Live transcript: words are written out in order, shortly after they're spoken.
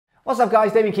What's up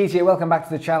guys, Damian Keyes here, welcome back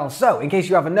to the channel. So, in case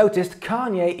you haven't noticed,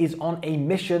 Kanye is on a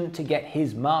mission to get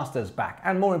his masters back,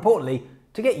 and more importantly,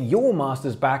 to get your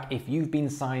masters back if you've been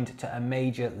signed to a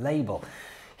major label.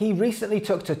 He recently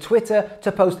took to Twitter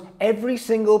to post every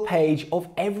single page of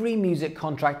every music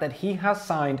contract that he has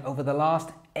signed over the last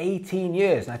 18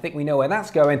 years. And I think we know where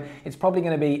that's going. It's probably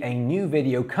going to be a new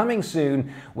video coming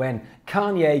soon when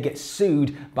Kanye gets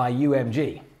sued by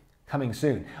UMG. Coming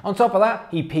soon. On top of that,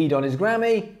 he peed on his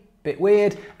Grammy. Bit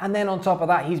weird. And then on top of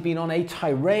that, he's been on a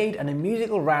tirade and a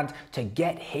musical rant to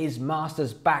get his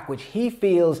masters back, which he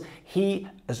feels he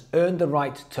has earned the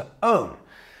right to own.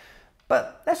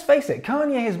 But let's face it,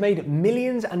 Kanye has made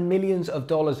millions and millions of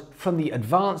dollars from the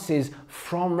advances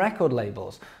from record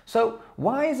labels. So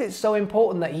why is it so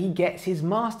important that he gets his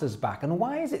masters back? And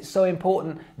why is it so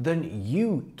important that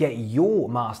you get your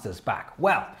masters back?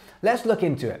 Well, let's look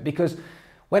into it, because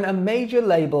when a major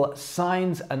label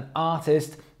signs an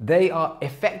artist, they are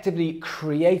effectively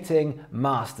creating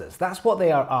masters. That's what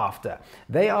they are after.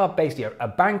 They are basically a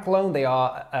bank loan. They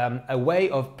are a way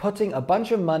of putting a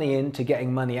bunch of money in to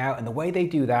getting money out. And the way they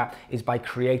do that is by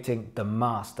creating the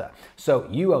master. So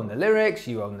you own the lyrics,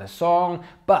 you own the song,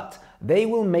 but they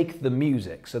will make the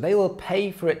music. So they will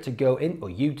pay for it to go in, or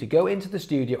you to go into the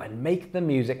studio and make the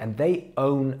music, and they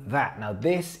own that. Now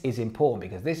this is important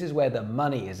because this is where the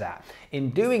money is at.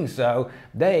 In doing so,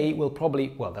 they will probably,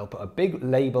 well, they'll put a big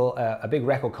label, a big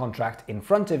record contract in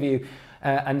front of you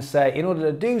and say, in order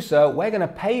to do so, we're going to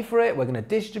pay for it, we're going to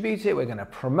distribute it, we're going to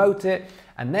promote it,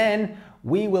 and then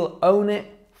we will own it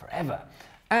forever.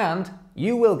 And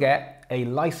you will get a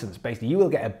license. Basically, you will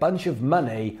get a bunch of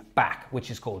money back,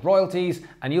 which is called royalties,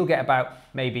 and you'll get about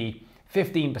maybe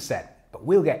 15%, but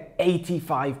we'll get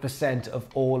 85% of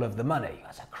all of the money.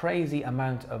 That's a crazy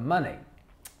amount of money.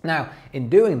 Now, in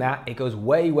doing that, it goes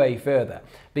way, way further,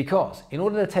 because in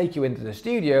order to take you into the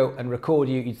studio and record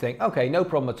you, you'd think, okay, no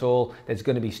problem at all, there's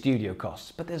going to be studio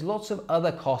costs, but there's lots of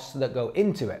other costs that go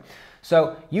into it.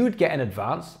 So you would get an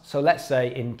advance. So let's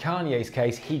say in Kanye's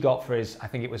case, he got for his, I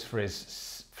think it was for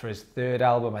his third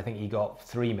album, I think he got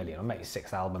 3 million, or maybe his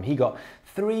sixth album, he got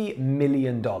 $3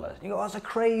 million. You go, that's a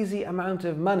crazy amount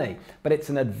of money, but it's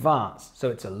an advance, so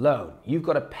it's a loan. You've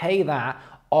got to pay that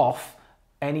off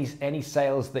any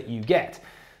sales that you get.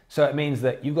 So it means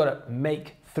that you've got to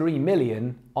make 3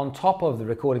 million on top of the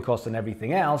recording costs and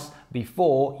everything else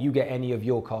before you get any of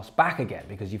your costs back again,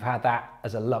 because you've had that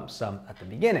as a lump sum at the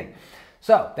beginning.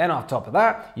 So then on top of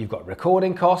that, you've got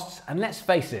recording costs, and let's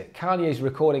face it, Kanye's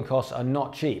recording costs are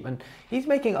not cheap, and he's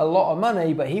making a lot of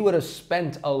money, but he would have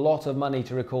spent a lot of money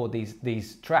to record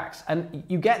these tracks. And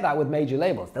you get that with major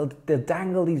labels. They'll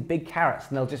dangle these big carrots,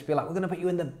 and they'll just be like, we're going to put you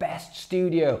in the best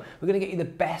studio, we're going to get you the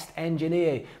best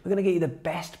engineer, we're going to get you the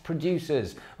best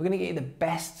producers, we're going to get you the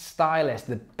best stylists,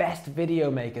 the best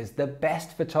video makers, the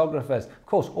best photographers. Of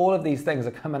course, all of these things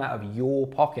are coming out of your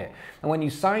pocket. And when you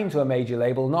sign to a major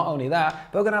label, not only that,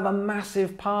 but we're going to have a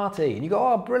massive party. And you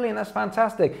go, oh, brilliant, that's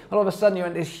fantastic. All of a sudden, you're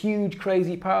at this huge,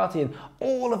 crazy party, and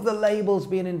all of the labels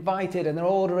being invited, and they're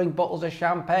ordering bottles of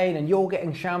champagne, and you're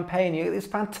getting champagne. It's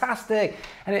fantastic.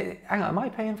 And hang on, am I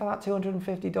paying for that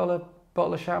 $250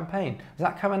 bottle of champagne? Is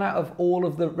that coming out of all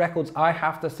of the records I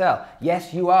have to sell?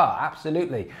 Yes, you are,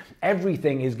 absolutely.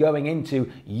 Everything is going into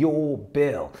your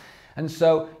bill. And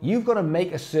so you've got to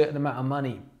make a certain amount of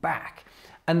money back.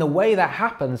 And the way that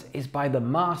happens is by the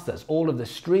masters, all of the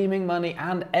streaming money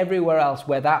and everywhere else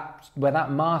where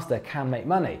that master can make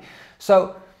money.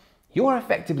 So you're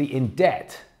effectively in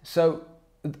debt. So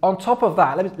on top of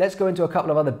that, let's go into a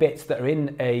couple of other bits that are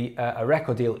in a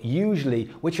record deal, usually,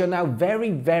 which are now very,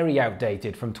 very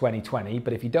outdated from 2020.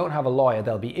 But if you don't have a lawyer,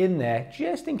 they'll be in there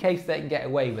just in case they can get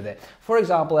away with it. For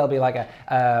example, there'll be like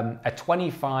a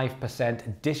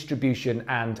 25% distribution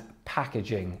and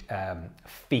packaging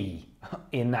fee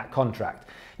in that contract.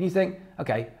 And you think,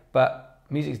 okay, but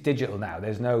music's digital now.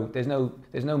 There's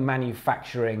no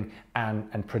manufacturing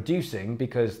and producing,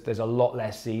 because there's a lot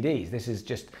less CDs. This is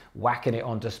just whacking it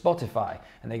onto Spotify.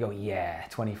 And they go, yeah,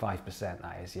 25%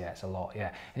 that is, yeah, it's a lot,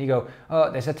 yeah. And you go,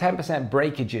 oh, there's a 10%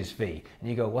 breakages fee. And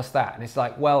you go, what's that? And it's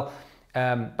like, well,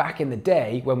 back in the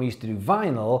day when we used to do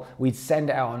vinyl, we'd send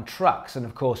it out on trucks, and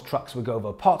of course trucks would go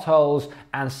over potholes,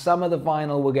 and some of the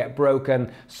vinyl will get broken,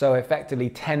 so effectively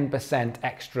 10%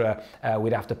 extra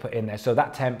we'd have to put in there. So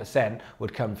that 10%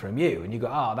 would come from you, and you go,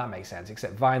 oh, that makes sense,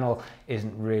 except vinyl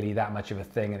isn't really that much of a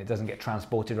thing, and it doesn't get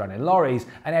transported around in lorries,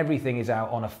 and everything is out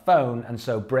on a phone, and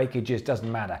so breakages doesn't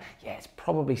matter. Yeah, it's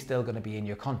probably still going to be in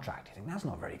your contract. You think, that's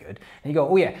not very good. And you go,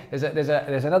 oh yeah,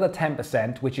 there's another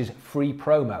 10%, which is free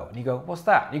promo. And you go, what's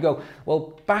that? And you go,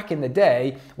 well, back in the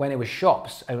day when it was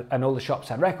shops and all the shops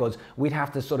had records, we'd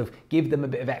have to sort of give them a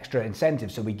bit of extra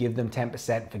incentive. So we give them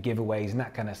 10% for giveaways and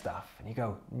that kind of stuff. And you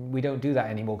go, we don't do that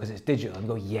anymore because it's digital. And you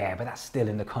go, yeah, but that's still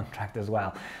in the contract as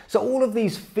well. So all of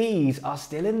these fees are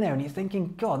still in there, and you're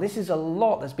thinking, God, this is a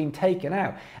lot that's been taken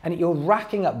out, and you're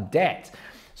racking up debt.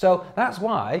 So that's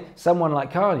why someone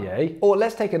like Kanye, or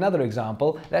let's take another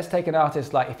example. Let's take an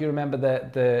artist like, if you remember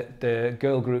the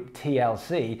girl group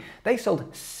TLC, they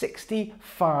sold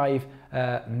 65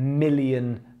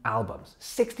 million albums.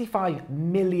 65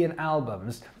 million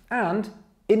albums, and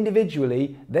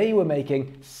individually they were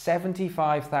making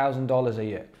 $75,000 a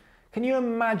year. Can you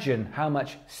imagine how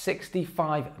much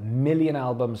 65 million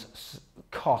albums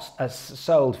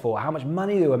sold for, how much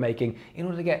money they were making in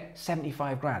order to get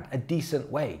 75 grand, a decent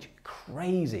wage?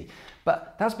 Crazy.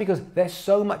 But that's because they're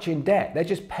so much in debt. They're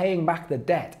just paying back the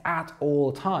debt at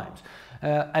all times.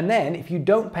 And then if you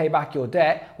don't pay back your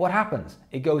debt, what happens?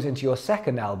 It goes into your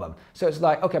second album. So it's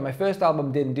like, okay, my first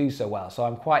album didn't do so well, so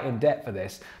I'm quite in debt for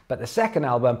this. But the second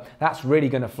album, that's really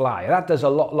going to fly. That does a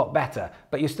lot better.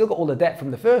 But you still got all the debt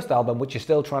from the first album, which you're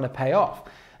still trying to pay off.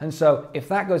 And so if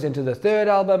that goes into the third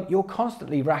album, you're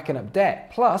constantly racking up debt.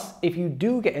 Plus, if you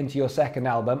do get into your second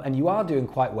album and you are doing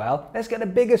quite well, let's get a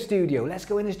bigger studio. Let's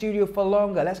go in the studio for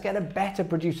longer. Let's get a better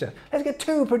producer. Let's get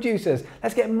 2 producers.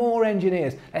 Let's get more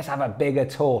engineers. Let's have a bigger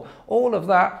tour. All of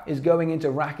that is going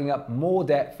into racking up more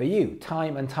debt for you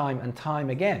time and time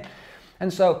again.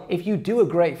 And so if you do a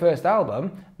great first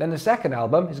album, then the second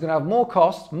album is going to have more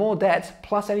costs, more debt,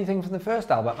 plus anything from the first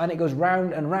album. And it goes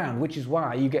round and round, which is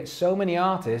why you get so many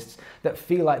artists that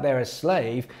feel like they're a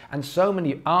slave, and so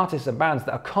many artists and bands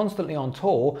that are constantly on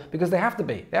tour because they have to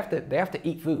be. They have to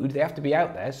eat food, they have to be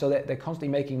out there, so they're constantly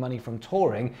making money from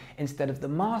touring instead of the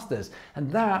masters.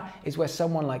 And that is where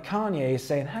someone like Kanye is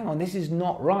saying, hang on, this is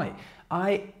not right.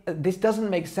 This doesn't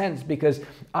make sense because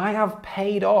I have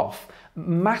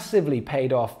massively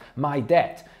paid off my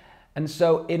debt. And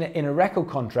so in a record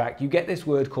contract, you get this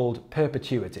word called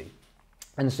perpetuity.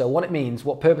 And so what it means,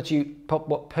 what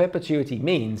perpetuity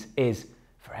means is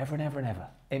forever and ever and ever.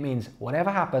 It means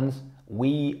whatever happens,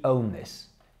 we own this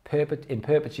in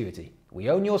perpetuity. We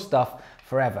own your stuff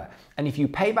forever. And if you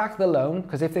pay back the loan,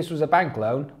 because if this was a bank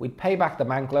loan, we'd pay back the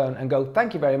bank loan and go,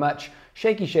 thank you very much,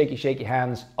 shaky, shaky, shaky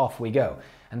hands, off we go.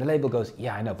 And the label goes,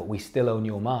 yeah, I know, but we still own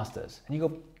your masters. And you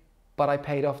go, but I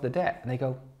paid off the debt. And they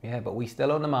go, yeah, but we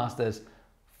still own the masters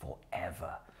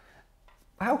forever.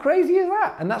 How crazy is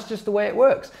that? And that's just the way it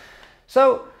works.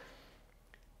 So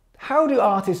how do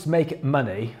artists make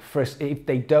money if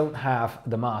they don't have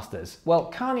the masters?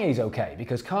 Well, Kanye's okay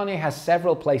because Kanye has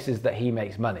several places that he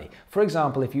makes money. For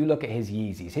example, if you look at his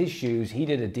Yeezys, his shoes, he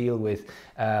did a deal with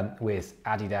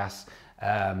Adidas,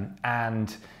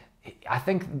 and I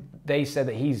think they said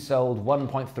that he's sold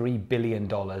 $1.3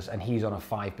 billion and he's on a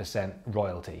 5%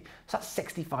 royalty. So that's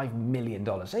 $65 million.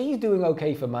 So he's doing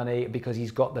okay for money because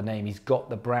he's got the name, he's got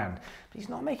the brand. But he's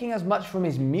not making as much from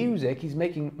his music, he's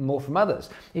making more from others.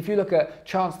 If you look at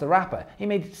Chance the Rapper, he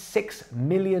made $6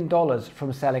 million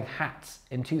from selling hats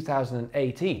in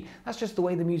 2018. That's just the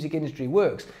way the music industry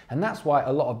works. And that's why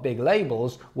a lot of big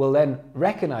labels will then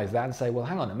recognize that and say, well,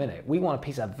 hang on a minute, we want a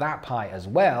piece of that pie as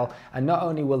well. And not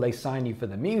only will they sign you for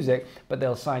the music, but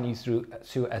they'll sign you through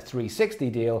to a 360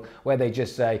 deal where they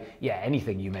just say, yeah,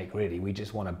 anything you make really, we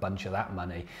just want a bunch of that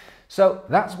money. So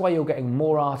that's why you're getting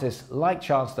more artists like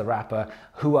Chance the Rapper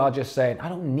who are just saying, I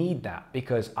don't need that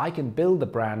because I can build the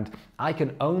brand, I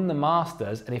can own the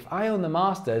masters, and if I own the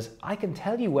masters, I can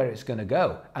tell you where it's going to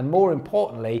go. And more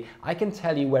importantly, I can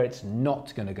tell you where it's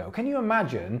not going to go. Can you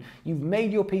imagine you've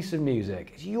made your piece of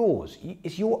music, it's yours,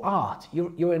 it's your art,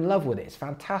 you're in love with it, it's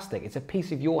fantastic, it's a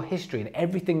piece of your history and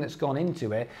everything that's gone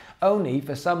into it, only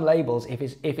for some labels, if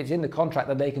it's in the contract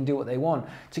that they can do what they want,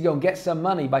 to go and get some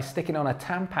money by sticking on a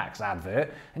Tampax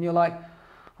advert, and you're like,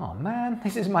 oh man,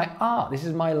 this is my art, this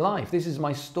is my life, this is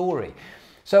my story.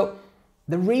 So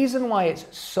the reason why it's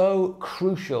so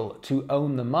crucial to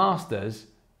own the masters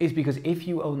is because if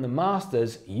you own the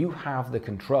masters, you have the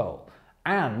control.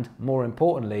 And more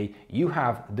importantly, you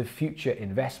have the future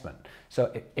investment.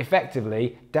 So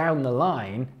effectively, down the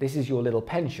line, this is your little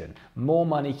pension. More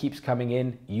money keeps coming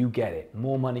in, you get it.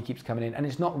 More money keeps coming in, and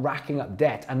it's not racking up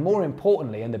debt. And more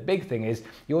importantly, and the big thing is,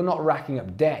 you're not racking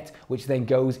up debt, which then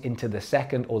goes into the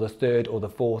second or the third or the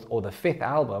fourth or the fifth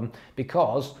album,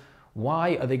 because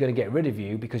Why are they going to get rid of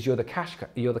you? Because you're the cash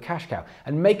cow.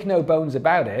 And make no bones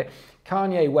about it,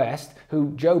 Kanye West,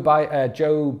 who Joe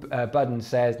Budden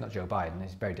says, not Joe Biden,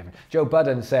 it's very different. Joe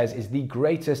Budden says is the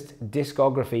greatest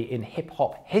discography in hip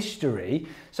hop history.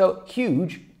 So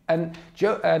huge. And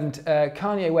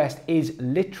Kanye West is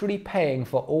literally paying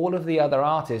for all of the other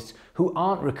artists who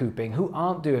aren't recouping, who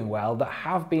aren't doing well, that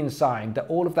have been signed, that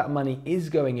all of that money is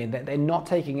going in, that they're not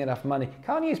taking enough money.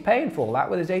 Kanye is paying for all that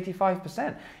with his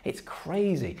 85%. It's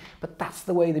crazy. But that's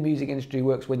the way the music industry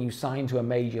works when you sign to a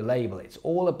major label. It's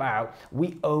all about,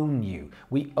 we own you.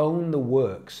 We own the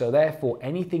work. So therefore,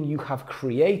 anything you have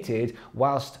created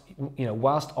whilst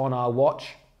on our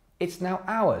watch, it's now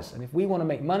ours. And if we want to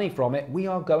make money from it, we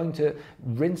are going to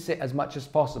rinse it as much as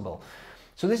possible.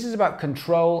 So this is about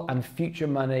control and future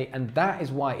money, and that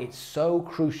is why it's so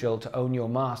crucial to own your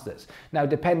masters. Now,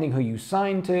 depending who you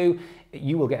sign to,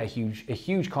 you will get a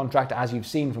huge contract, as you've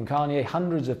seen from Kanye,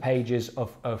 hundreds of pages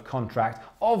of contract,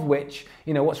 of which,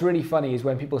 what's really funny is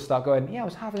when people start going, yeah, I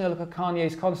was having a look at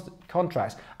Kanye's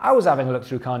contracts. I was having a look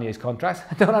through Kanye's contracts.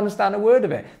 I don't understand a word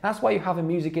of it. That's why you have a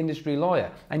music industry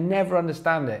lawyer. I never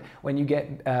understand it when you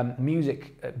get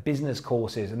music business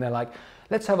courses and they're like,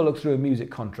 let's have a look through a music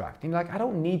contract. And you're like, I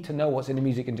don't need to know what's in a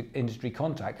music industry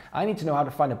contract. I need to know how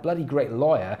to find a bloody great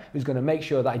lawyer who's going to make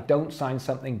sure that I don't sign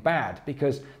something bad,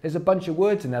 because there's a bunch of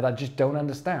words in there that I just don't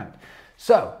understand.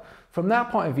 So from that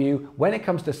point of view, when it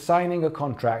comes to signing a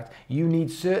contract, you need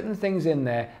certain things in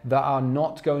there that are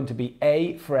not going to be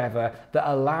forever, that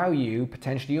allow you,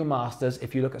 potentially your masters,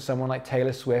 if you look at someone like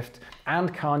Taylor Swift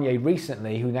and Kanye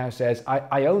recently, who now says,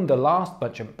 I own the last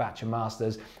batch of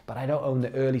masters, but I don't own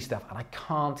the early stuff and I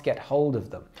can't get hold of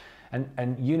them.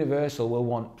 And Universal will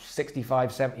want $65,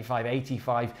 $75,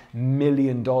 $85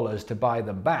 million to buy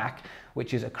them back,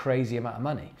 which is a crazy amount of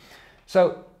money.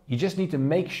 So you just need to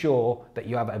make sure that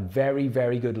you have a very,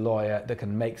 very good lawyer that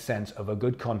can make sense of a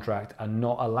good contract and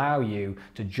not allow you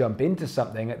to jump into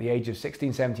something at the age of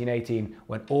 16, 17, 18,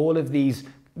 when all of these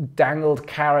dangled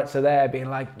carrots are there being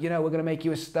like, we're going to make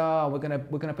you a star. We're going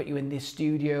to put you in this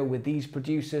studio with these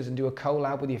producers and do a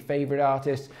collab with your favorite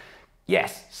artists.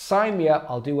 Yes, sign me up.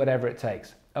 I'll do whatever it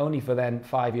takes. Only for then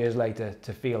 5 years later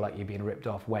to feel like you're being ripped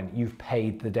off when you've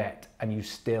paid the debt and you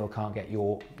still can't get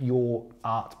your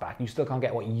art back. You still can't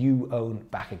get what you own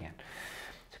back again.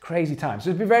 It's a crazy time. So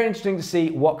it'll be very interesting to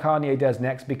see what Kanye does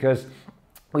next, because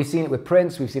we've seen it with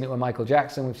Prince, we've seen it with Michael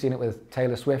Jackson, we've seen it with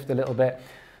Taylor Swift a little bit.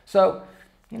 So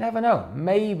you never know.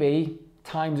 Maybe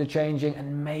times are changing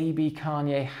and maybe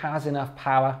Kanye has enough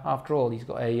power. After all, he's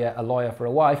got a lawyer for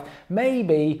a wife.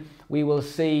 Maybe we will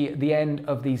see the end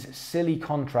of these silly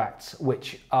contracts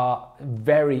which are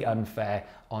very unfair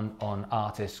on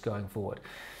artists going forward.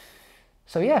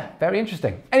 So yeah, very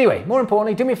interesting. Anyway, more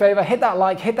importantly, do me a favor, hit that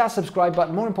like, hit that subscribe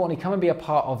button. More importantly, come and be a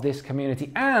part of this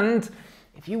community. And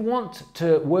if you want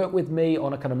to work with me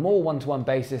on a kind of more one-to-one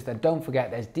basis, then don't forget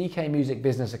there's DK Music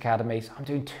Business Academies. I'm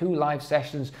doing 2 live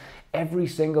sessions every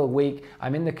single week.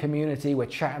 I'm in the community. We're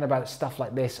chatting about stuff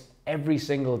like this every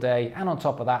single day. And on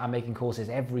top of that, I'm making courses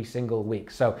every single week.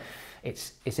 So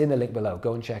it's in the link below.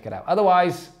 Go and check it out.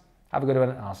 Otherwise, have a good one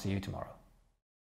and I'll see you tomorrow.